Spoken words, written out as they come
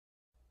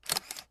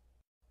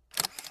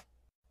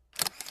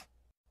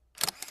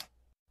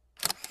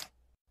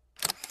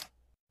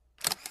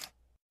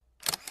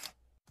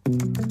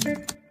Hey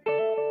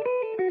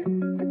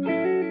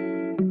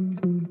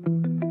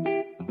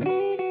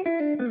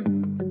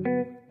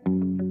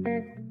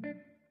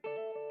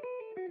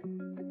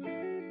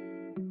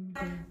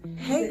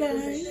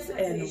guys,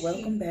 and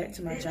welcome back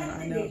to my channel.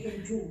 I know,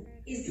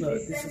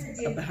 look, this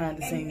is a behind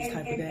the scenes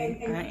type of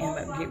day. I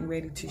am getting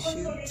ready to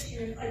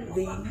shoot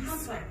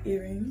these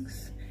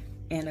earrings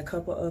and a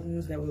couple other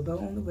ones that will go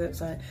on the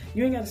website.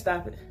 You ain't got to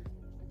stop it.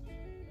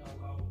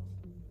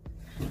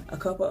 A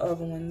couple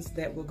other ones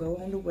that will go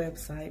on the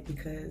website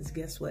because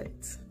guess what?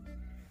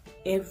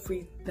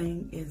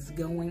 Everything is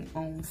going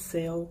on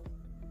sale,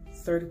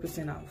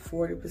 30% off,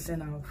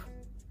 40% off.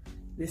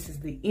 This is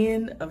the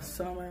end of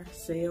summer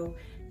sale.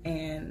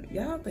 And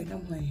y'all think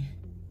I'm playing.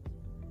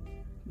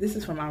 This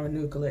is from our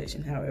new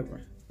collection,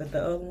 however. But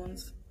the other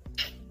ones,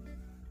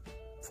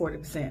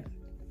 40%.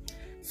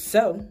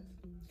 So,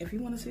 if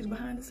you want to see the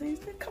behind the scenes,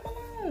 then come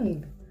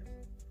along.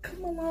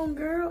 Come along,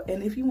 girl.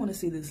 And if you want to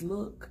see this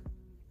look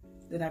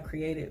that I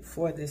created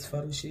for this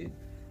photo shoot,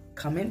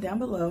 comment down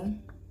below.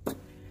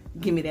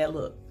 Give me that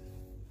look.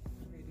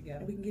 Ready to go.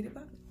 We can get it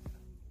popping.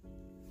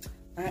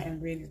 I am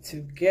ready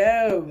to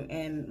go.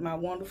 And my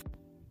wonderful...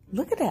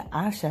 Look at that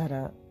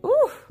eyeshadow.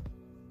 Ooh.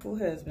 Full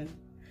husband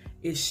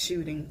is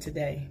shooting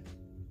today.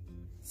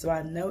 So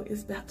I know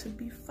it's about to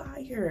be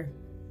fire.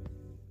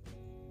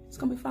 It's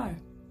gonna be fire.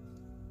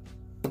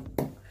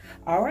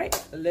 All right,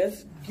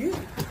 let's get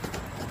it.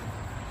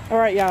 All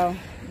right, y'all.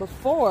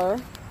 Before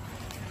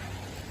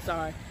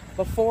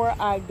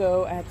I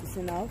go, I have to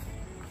send off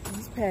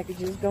these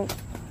packages. Don't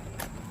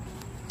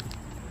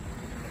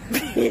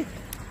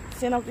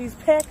send off these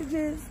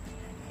packages,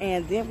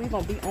 and then we're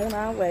gonna be on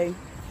our way.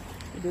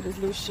 Do this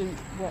little shoot,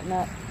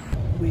 whatnot.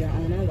 We are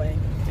on our way,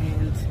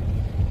 and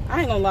I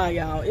ain't gonna lie,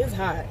 y'all, it's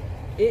hot.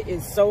 It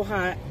is so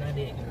hot,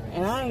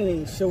 and I ain't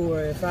even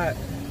sure if I...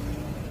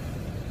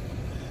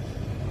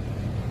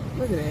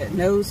 Look at that,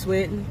 nose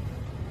sweating.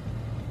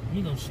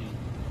 You gonna shoot?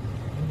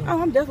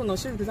 Oh, I'm definitely gonna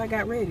shoot because I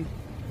got ready.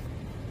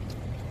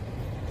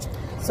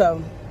 So,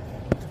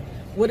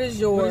 what is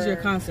your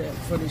concept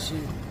for this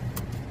shoot?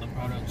 A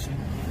product shoot.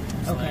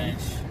 Okay.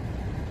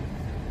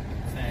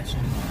 Fashion.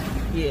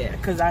 Yeah,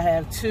 because I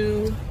have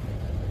two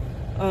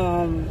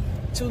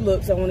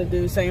looks I want to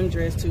do. Same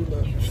dress, two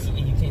looks.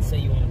 You can't say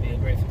you want to be a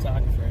great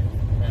photographer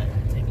and not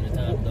taking the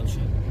time to go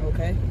shoot.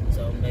 Okay.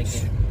 So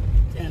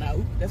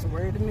And that's a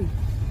word to me.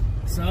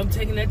 So I'm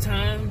taking that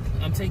time.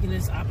 I'm taking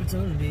this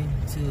opportunity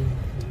to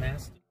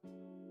master.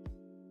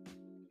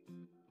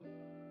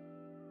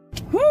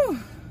 Whew.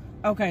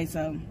 Okay,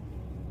 so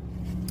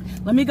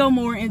let me go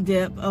more in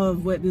depth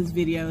of what this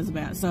video is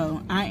about.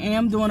 So I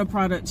am doing a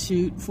product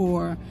shoot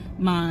for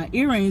my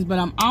earrings, but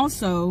I'm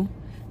also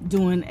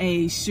doing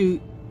a shoot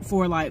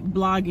for like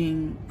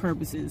blogging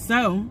purposes.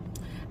 So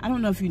I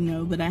don't know if you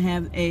know, but I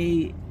have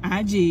a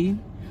IG.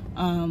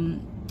 I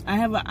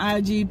have an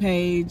IG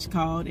page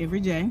called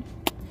Everyday,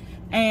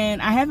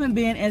 and I haven't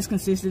been as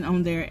consistent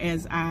on there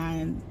as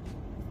I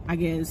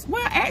guess.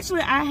 Well,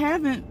 actually, I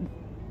haven't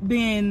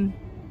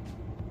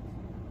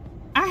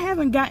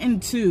gotten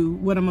to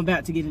what I'm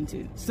about to get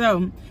into.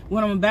 So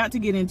what I'm about to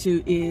get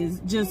into is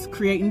just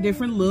creating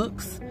different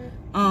looks.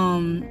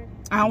 I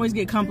always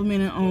get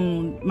complimented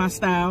on my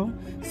style.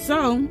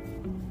 So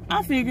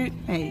I figured,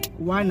 hey,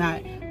 why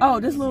not? Oh,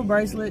 this little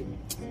bracelet,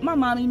 my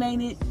mommy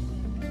made it.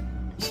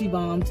 She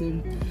bombed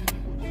too.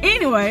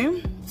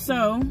 Anyway,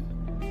 so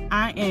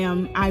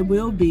I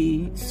will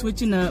be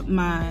switching up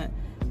my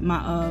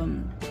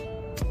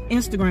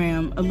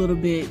Instagram a little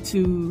bit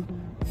to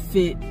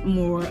fit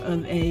more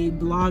of a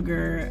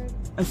blogger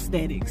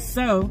aesthetic.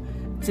 So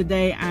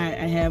today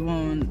I have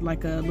on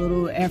like a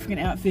little African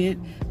outfit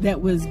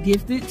that was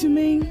gifted to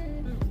me,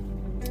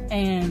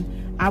 and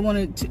I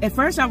wanted to, at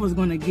first I was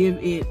going to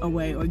give it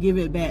away or give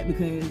it back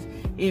because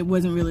it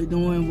wasn't really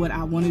doing what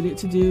I wanted it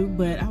to do,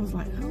 but I was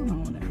like, hold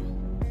on now,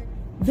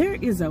 there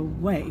is a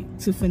way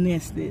to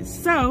finesse this.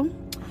 So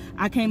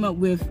I came up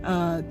with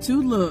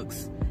 2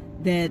 looks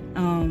that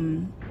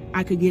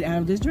I could get out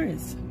of this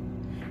dress.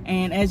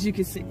 And as you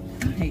can see,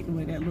 I hate the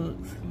way that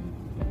looks.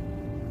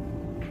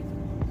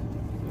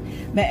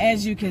 But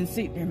as you can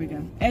see, there we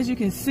go. As you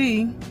can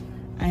see,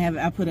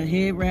 I put a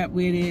head wrap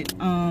with it.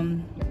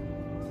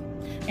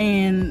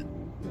 And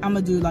I'm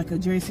gonna do like a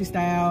dressy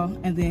style,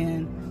 and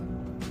then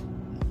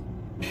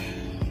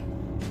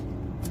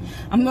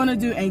I'm gonna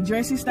do a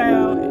dressy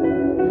style.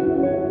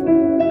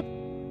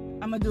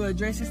 I'm gonna do a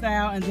dressy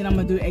style, and then I'm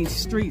gonna do a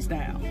street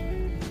style.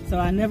 So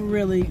I never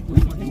really.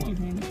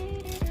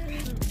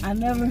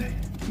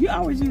 You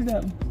always use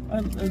that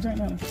a drink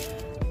now.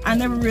 I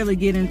never really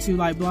get into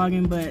like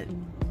blogging, but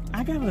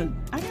I got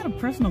a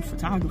personal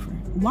photographer.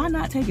 Why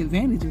not take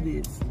advantage of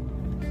this?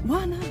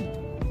 Why not?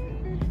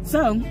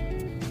 So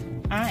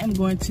I am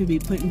going to be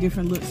putting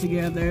different looks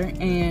together,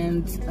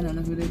 and I don't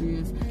know who that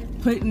is.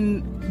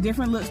 Putting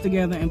different looks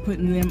together and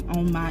putting them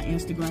on my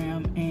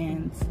Instagram,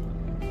 and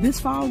this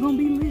fall gonna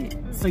be lit.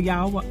 So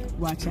y'all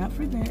watch out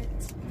for that.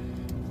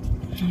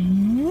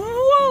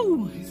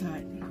 Woo! It's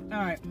hot.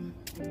 All right.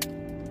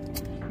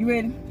 You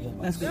ready? Yeah.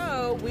 Let's go.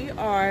 So we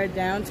are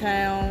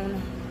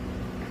downtown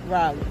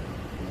Raleigh.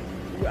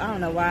 I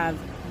don't know why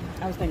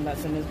I was thinking about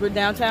something. We're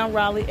downtown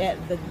Raleigh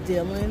at the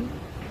Dillon,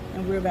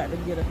 and we're about to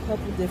get a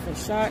couple different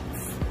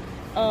shots.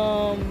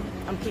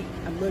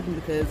 I'm looking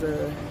because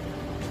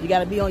you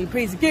gotta be on your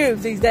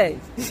pre-security these days.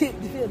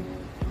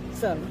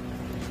 So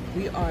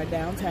we are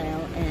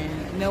downtown,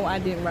 and no, I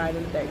didn't ride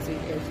in the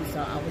backseat as you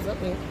saw. I was up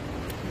there.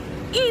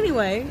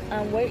 Anyway,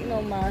 I'm waiting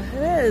on my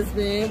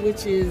husband,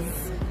 which is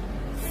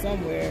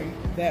somewhere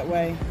that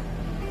way.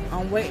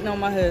 I'm waiting on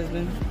my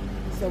husband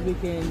so we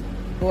can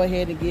go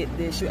ahead and get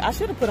this shoot. I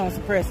should have put on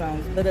some press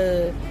ons, but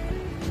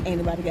ain't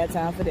nobody got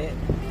time for that.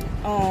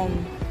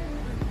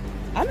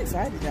 I'm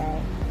excited,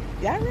 y'all.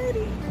 Y'all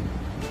ready?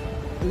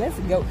 Let's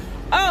go.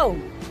 Oh,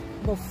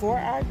 before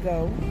I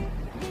go,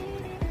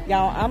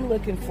 y'all, I'm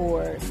looking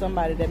for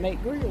somebody that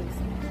make grills.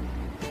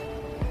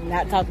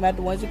 Not talking about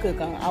the ones you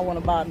cook on. I want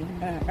a bottom.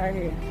 Right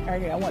here.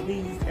 Right here. I want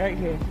these right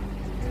here.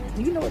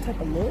 Do you know what type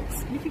of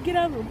looks you could get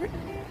out of a grill?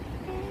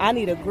 I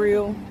need a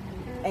grill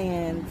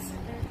and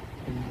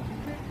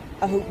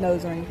a hoop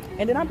nose ring.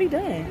 And then I'll be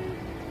done.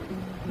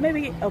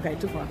 Maybe, okay,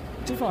 too far.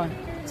 Too far.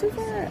 Too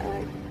far. All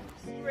right.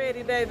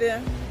 Ready, baby?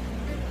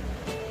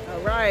 All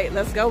right,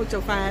 let's go with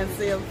your fine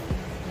self.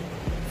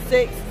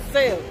 6,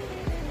 7.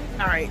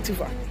 All right, too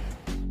far.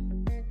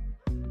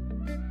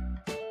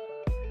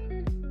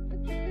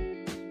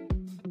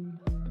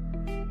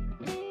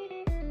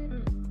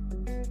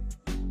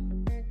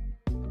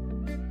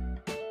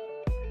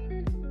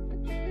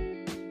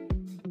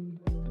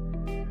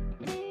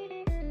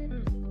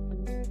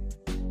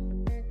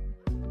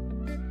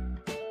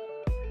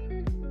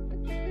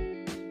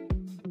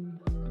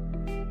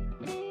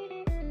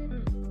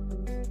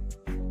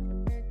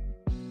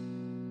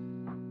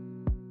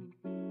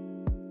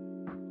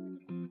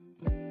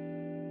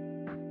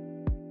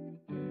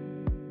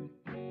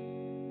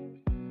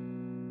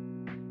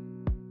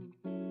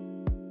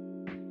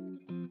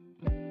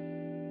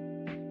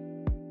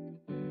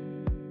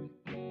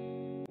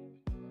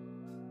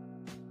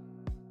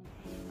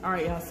 All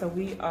right, y'all, so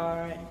we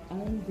are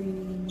on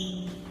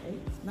the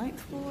 9th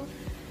floor,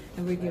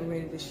 and we're getting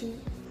ready to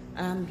shoot.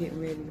 I'm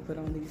getting ready to put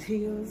on these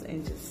heels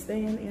and just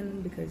stand in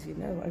them because, you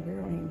know, a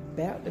girl ain't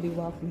about to be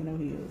walking in no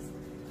heels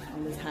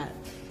on this hot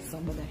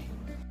summer day.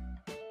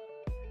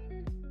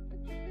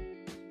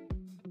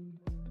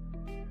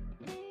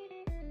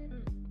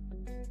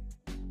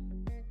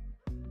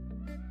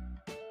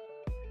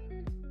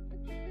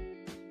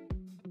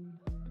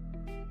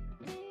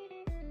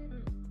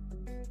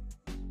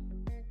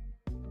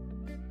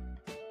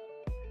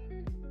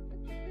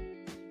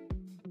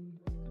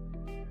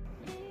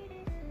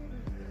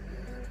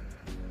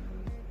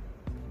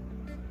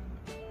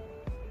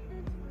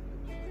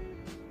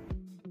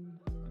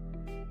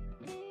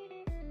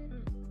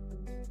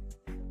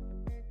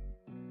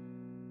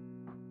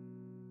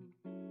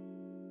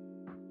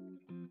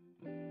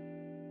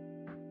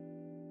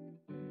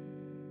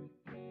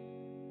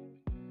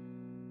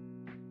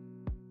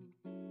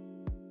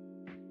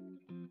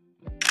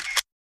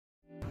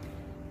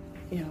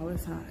 You know,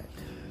 it's hot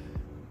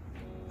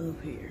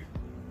up here.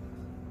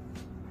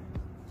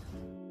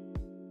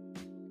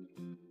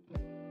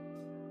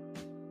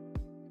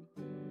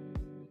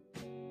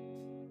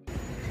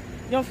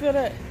 You don't feel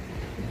that?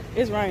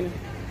 It's raining.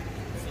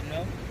 So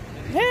no?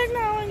 Heck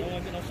no. Don't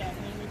want to get no shots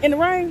in the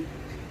rain?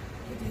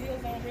 Put the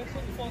heels on real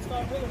quick before it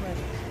starts really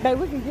raining. Babe,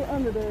 we can get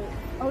under the...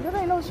 Oh, there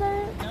ain't no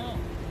shade? No.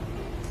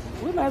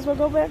 We might as well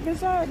go back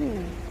inside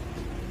then.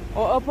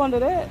 Or up under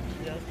that.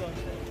 Yeah, let's go under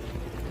that.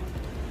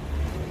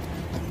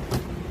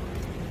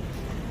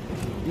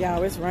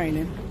 Y'all, it's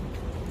raining,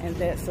 and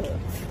that sucks.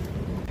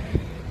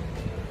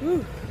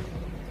 Whew.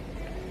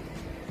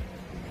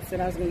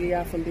 Said I was gonna get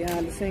y'all from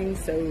behind the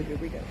scenes, so here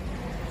we go.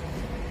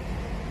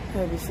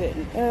 I'll be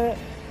setting up.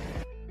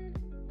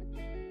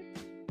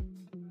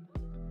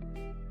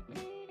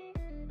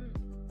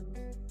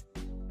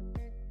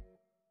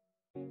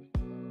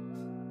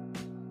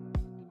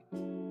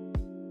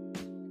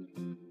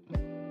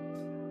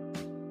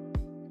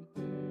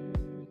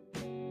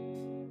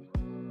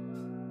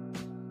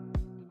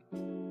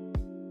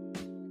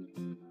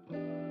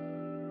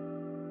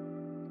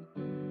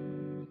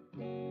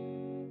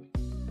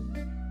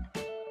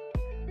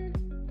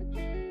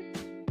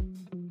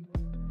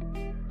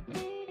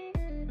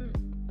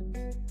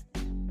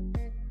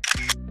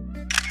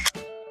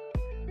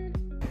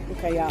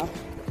 Okay, y'all.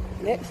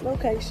 Next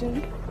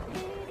location.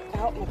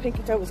 Out, my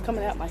pinky toe was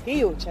coming out my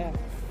heel, child.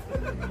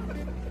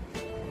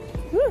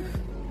 Whew.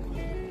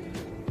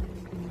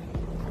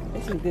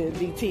 That's some good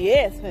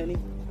BTS, honey.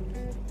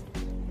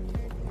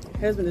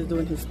 Husband is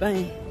doing his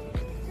thing.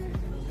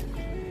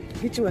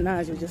 Get you a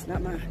nozzle, just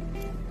not mine.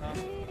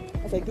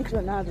 I said, get you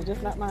a nozzle,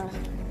 just not mine.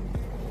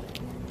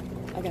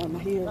 I got my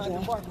heels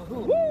down.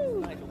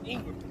 Woo!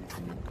 Ingram.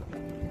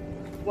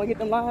 Want to get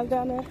them lines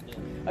down there?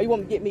 Or you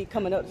want me to get me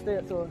coming up the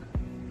steps, or?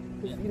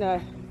 You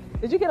know,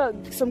 did you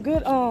get some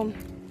good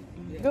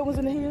good ones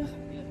in the heels?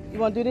 You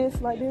want to do this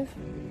like this?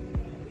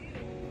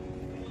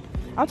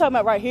 I'm talking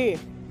about right here.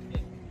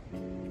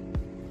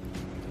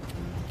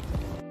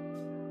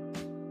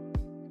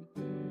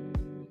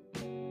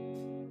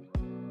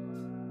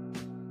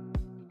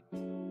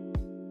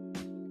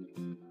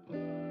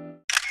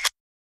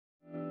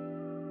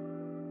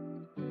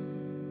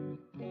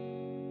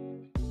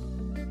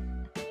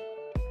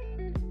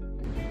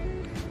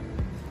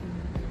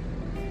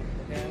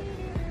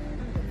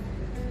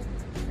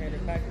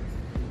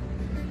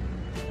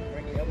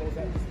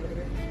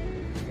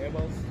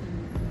 elbows.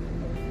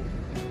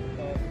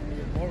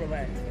 More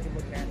relaxed. Make it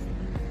look natural.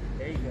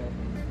 There you go.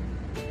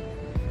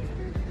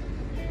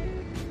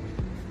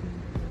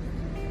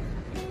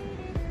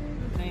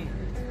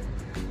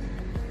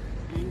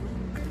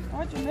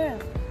 Watch your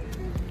left.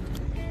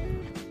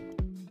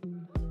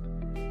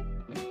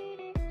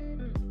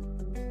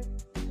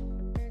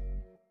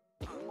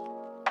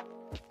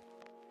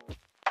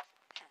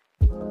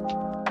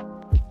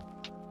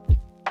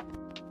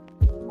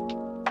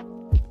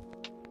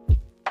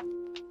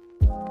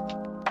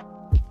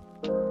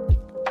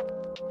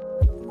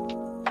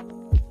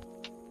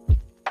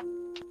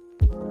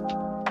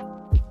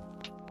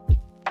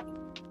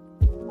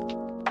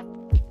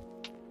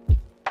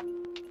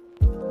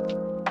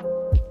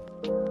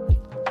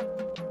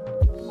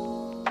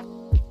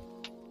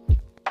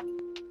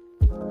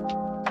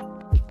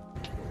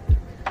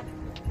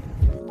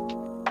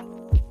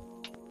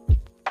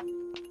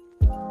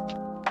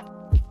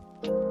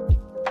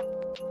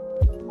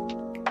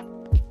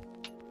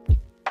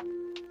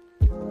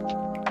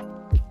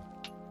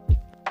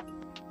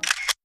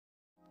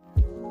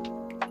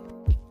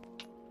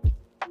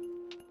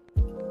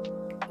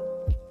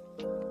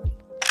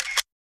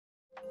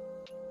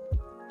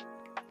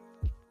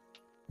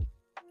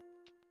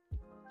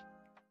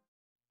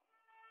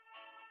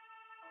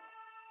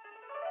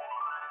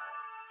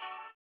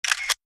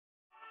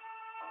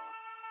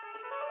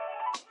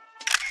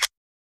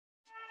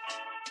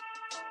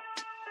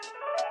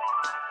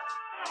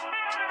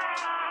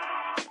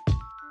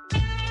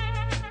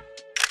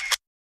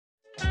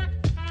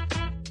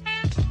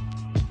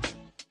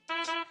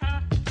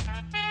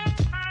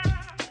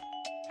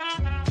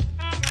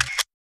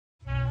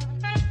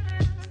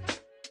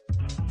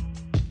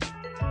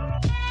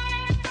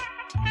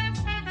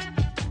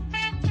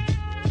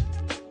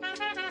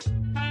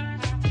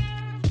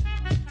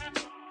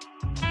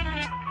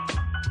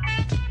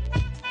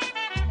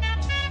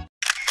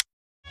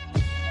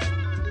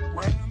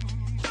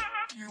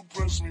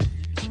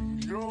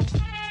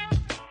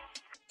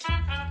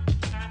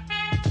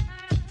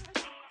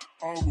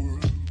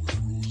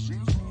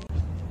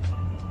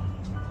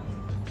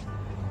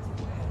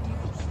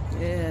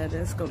 Yeah,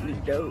 that's gonna be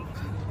dope.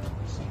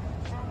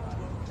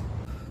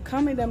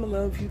 Comment down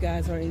below if you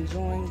guys are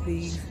enjoying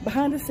the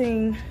behind the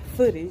scene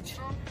footage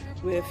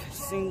with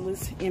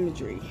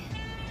Seamlessimagery.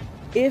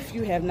 If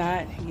you have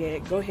not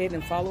yet, go ahead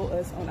and follow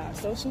us on our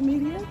social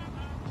media.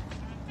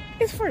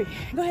 It's free.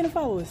 Go ahead and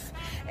follow us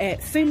at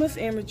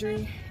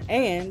Seamlessimagery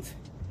and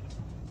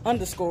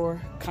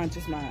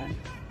 _ConsciousMind,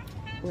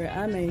 where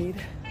I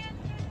made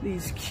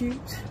these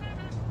cute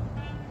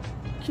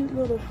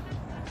little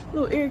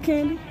ear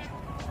candy.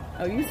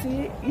 Oh, you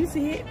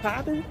see it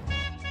popping.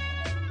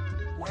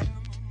 When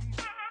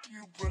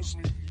you press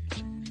me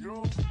to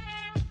your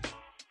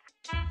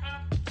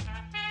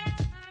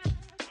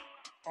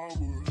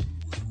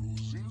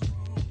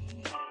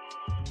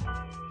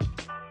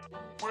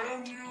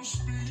when you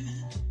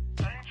speak,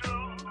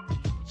 angel,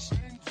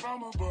 sing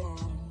from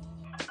above.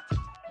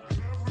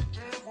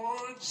 Everyday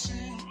word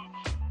seems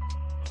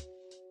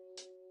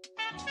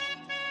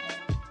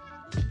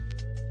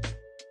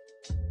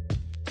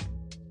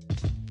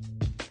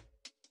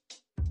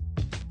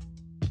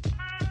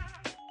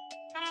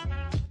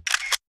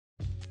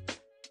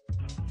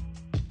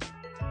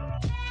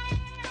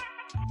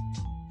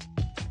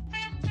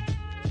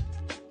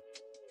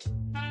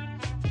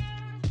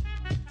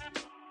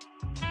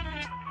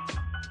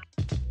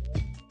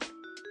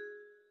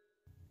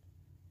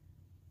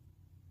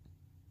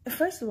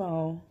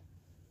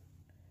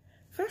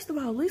First of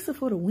all, Lisa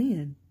for the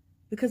win,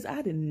 because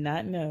I did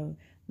not know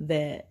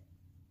that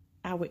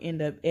I would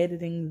end up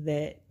editing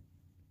that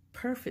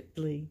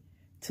perfectly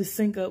to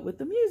sync up with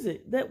the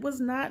music that was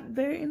not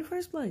there in the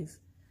first place.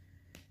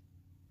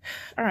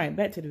 All right,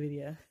 back to the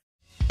video.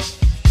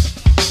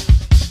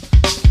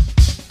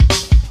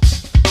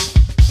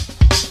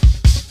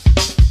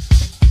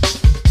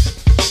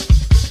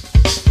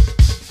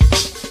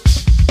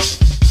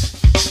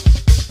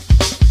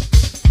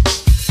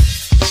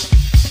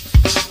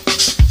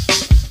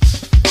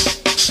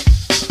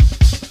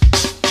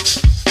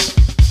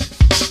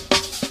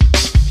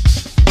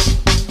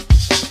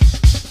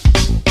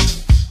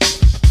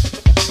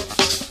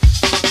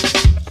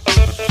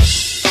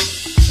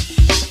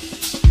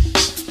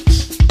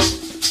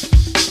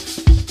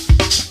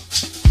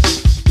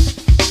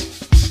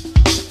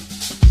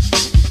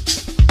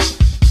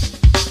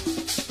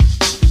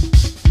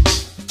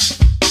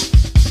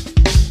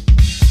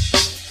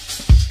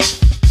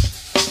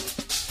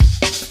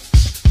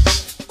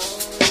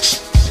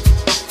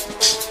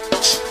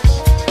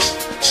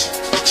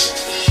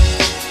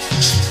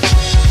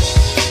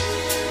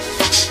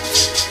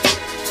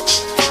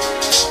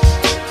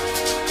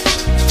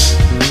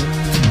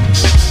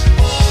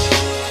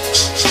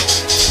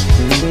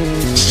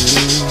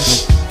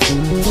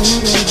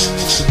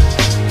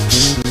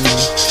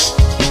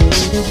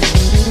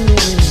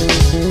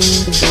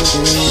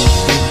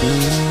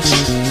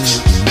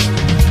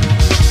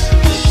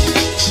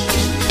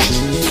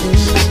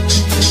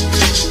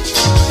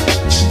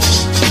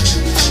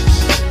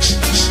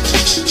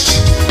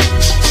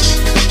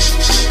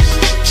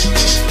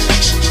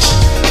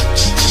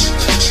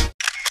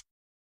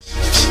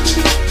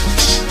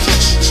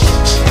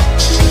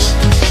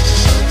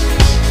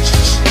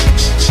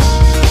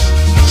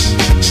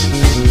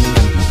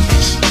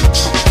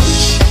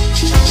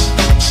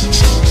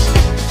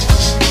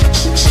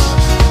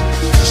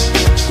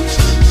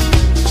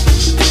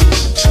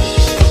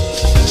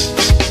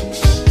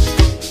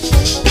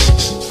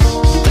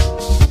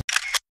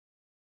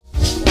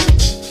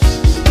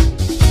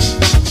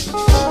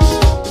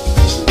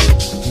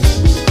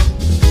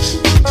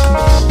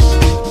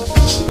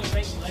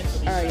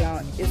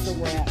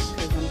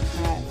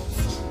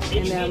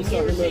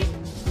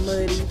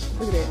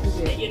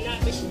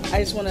 I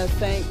just want to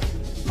thank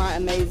my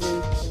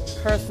amazing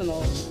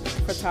personal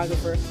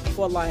photographer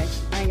for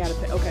life. I ain't got to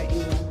pay. Okay,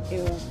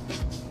 anyway.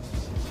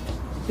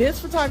 This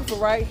photographer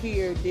right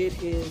here did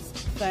his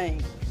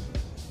thing.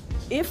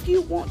 If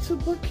you want to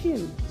book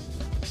him,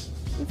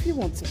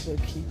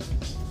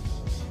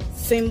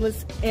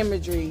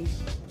 Seamlessimagery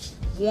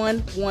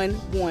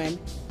 111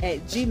 at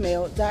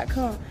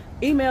gmail.com.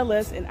 Email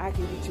us and I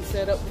can get you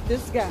set up with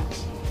this guy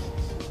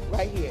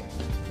right here.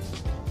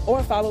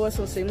 Or follow us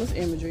on Seamless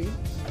Imagery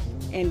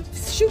and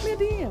shoot me a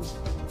DM.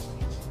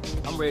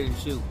 I'm ready to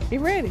shoot. He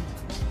ready.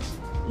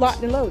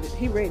 Locked and loaded.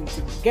 He ready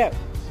to go.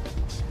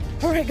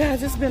 All right,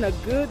 guys, it's been a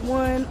good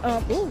one.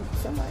 Ooh,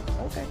 somebody.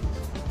 Okay.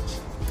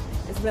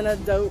 It's been a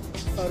dope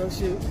photo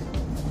shoot.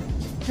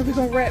 And we're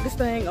gonna wrap this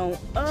thing on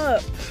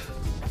up.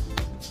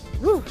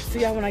 Woo,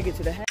 see y'all when I get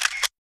to the house.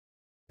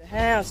 The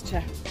house,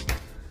 child.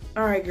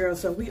 All right,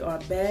 girls, so we are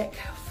back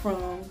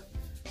from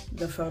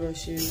the photo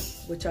shoot.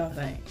 What y'all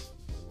think?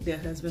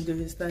 Did husband do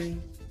his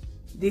thing?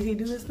 Did he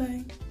do his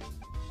thing?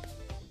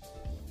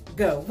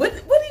 Go. What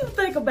do you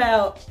think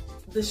about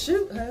the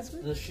shoot,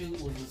 husband? The shoot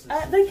was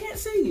they can't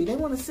see you. They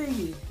want to see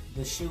you.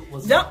 The shoot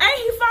was Ain't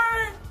he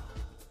fine?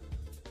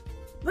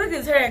 Look at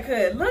his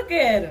haircut. Look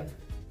at him.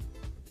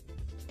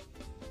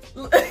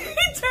 He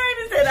turned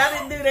his head. I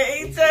didn't do that.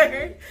 He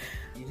turned.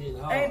 You did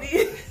hard.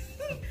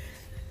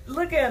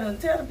 Look at him.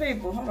 Tell the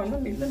people. Hold on.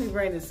 Let me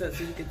bring this up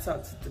so you can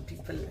talk to the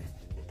people.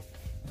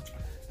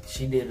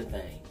 She did a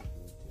thing.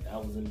 I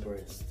was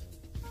impressed.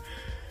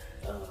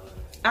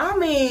 I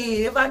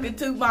mean, if I could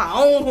toot my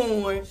own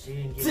horn.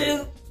 She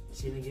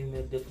didn't give me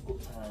a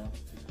difficult time.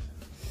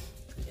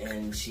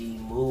 And she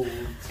moved.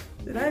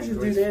 Did I just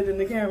do that in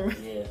the camera?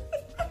 Yeah.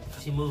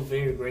 She moved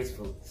very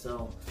gracefully.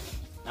 So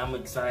I'm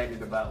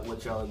excited about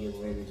what y'all are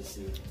getting ready to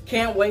see.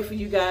 Can't wait for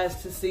you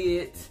guys to see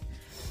it.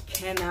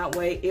 Cannot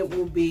wait. It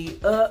will be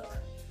up,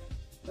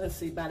 let's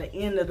see, by the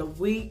end of the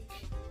week.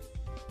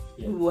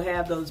 Yeah. We will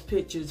have those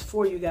pictures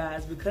for you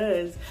guys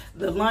because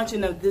the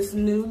launching of this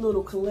new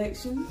little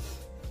collection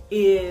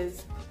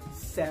is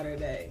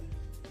Saturday.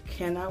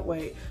 Cannot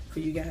wait for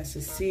you guys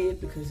to see it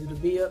because it'll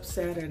be up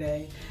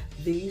Saturday.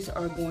 These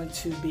are going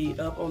to be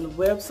up on the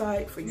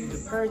website for you to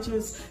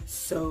purchase,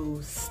 so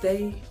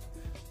stay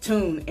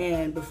tuned.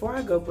 And before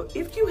I go, but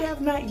if you have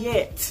not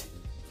yet,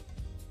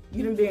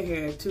 you done been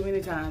here too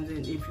many times, and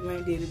if you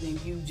ain't did it, then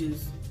you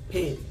just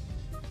petty.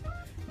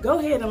 Go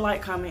ahead and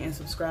like, comment, and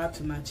subscribe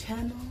to my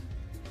channel.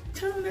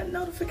 Turn on that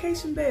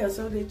notification bell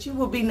so that you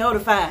will be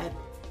notified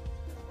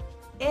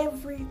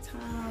every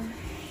time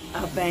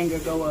a banger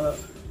go up.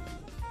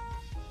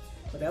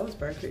 Well, that was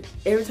perfect.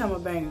 Every time a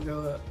banger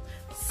go up.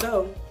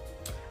 So,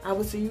 I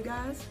will see you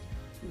guys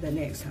the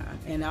next time.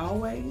 And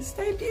always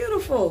stay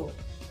beautiful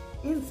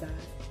inside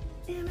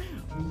and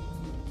out.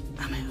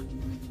 I'm out.